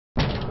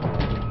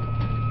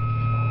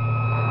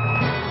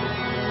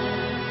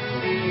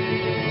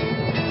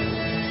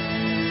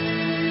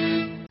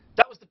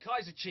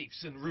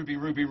Chiefs and Ruby,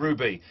 Ruby,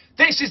 Ruby.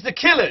 This is the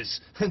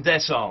Killers and their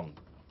song.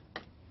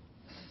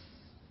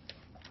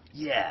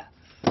 Yeah,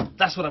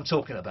 that's what I'm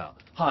talking about.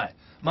 Hi,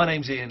 my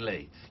name's Ian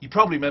Lee. You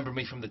probably remember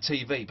me from the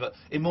TV, but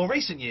in more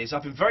recent years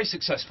I've been very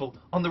successful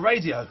on the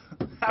radio.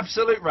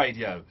 Absolute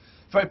Radio.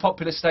 Very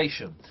popular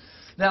station.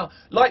 Now,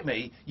 like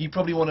me, you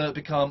probably want to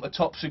become a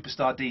top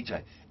superstar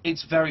DJ.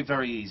 It's very,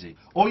 very easy.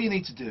 All you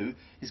need to do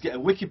is get a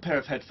wicked pair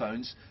of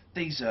headphones.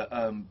 These are,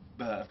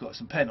 I've got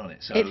some pen on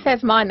it. So it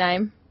says my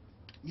name.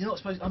 You're not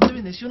supposed. I'm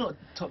doing this. You're not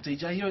a top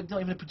DJ. You're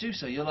not even a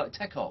producer. You're like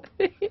tech op.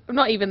 I'm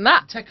not even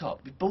that. Tech op.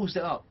 You ballsed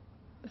it up.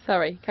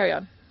 Sorry, carry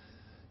on.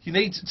 You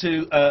need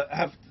to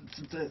have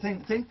the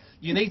thing.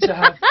 You need to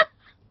have.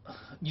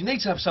 You need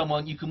to have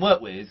someone you can work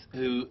with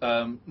who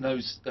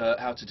knows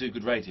how to do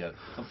good radio.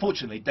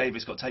 Unfortunately,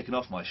 Davis got taken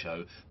off my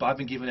show, but I've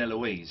been given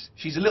Eloise.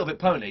 She's a little bit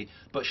pony,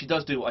 but she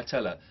does do what I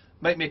tell her.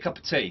 Make me a cup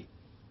of tea.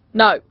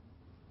 No.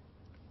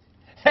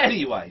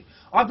 Anyway,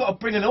 I've got to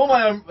bring in all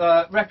my own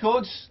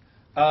records.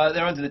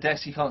 They're under the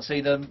desk, you can't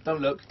see them.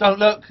 Don't look, don't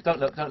look, don't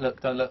look, don't look,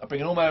 don't look. I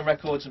bring in all my own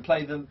records and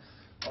play them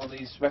on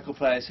these record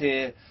players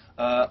here.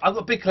 I've got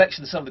a big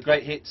collection of some of the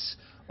great hits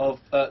of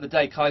the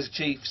day. Kaiser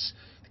Chiefs,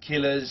 The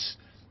Killers,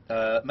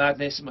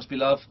 Madness, It Must Be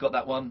Love, got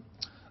that one.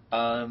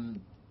 The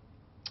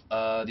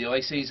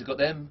Oasis, I've got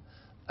them.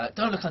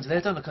 Don't look under there,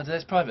 don't look under there,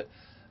 it's private.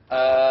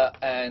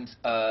 And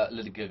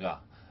Lady Gaga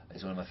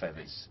is one of my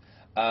favourites.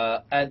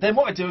 And then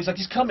what I do is I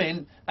just come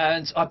in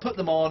and I put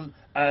them on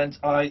and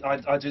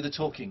I do the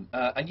talking.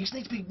 And you just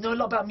need to know a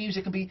lot about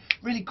music and be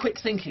really quick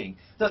thinking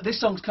that this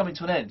song's coming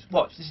to an end.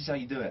 Watch, this is how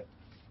you do it.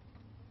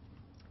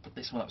 Put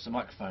this one up to the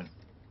microphone.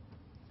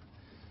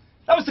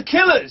 That was The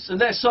Killers and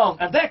their song,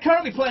 and they're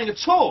currently playing a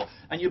tour,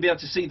 and you'll be able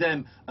to see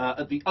them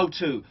at the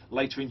O2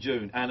 later in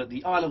June and at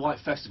the Isle of Wight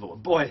Festival.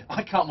 And boy,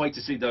 I can't wait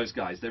to see those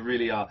guys. They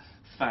really are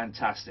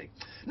fantastic.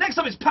 Next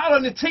up is Paolo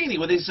Nutini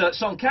with his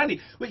song Candy,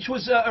 which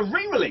was a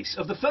re-release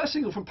of the first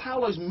single from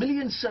Paolo's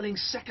million-selling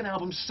second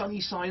album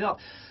Sunny Side Up.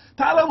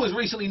 Paolo was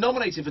recently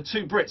nominated for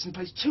 2 Brits and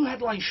plays 2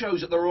 headline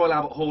shows at the Royal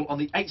Albert Hall on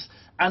the 8th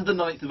and the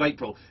 9th of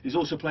April. He's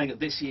also playing at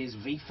this year's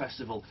V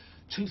Festival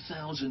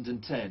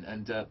 2010.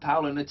 And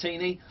Paolo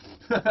Nutini,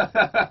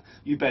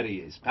 you bet he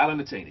is. Paolo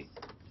Nutini.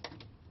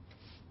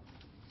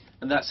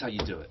 And that's how you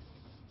do it.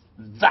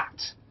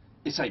 That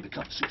is how you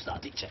become a superstar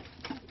DJ.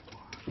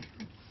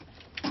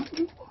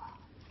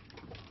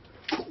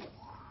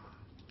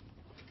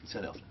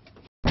 Turn it off.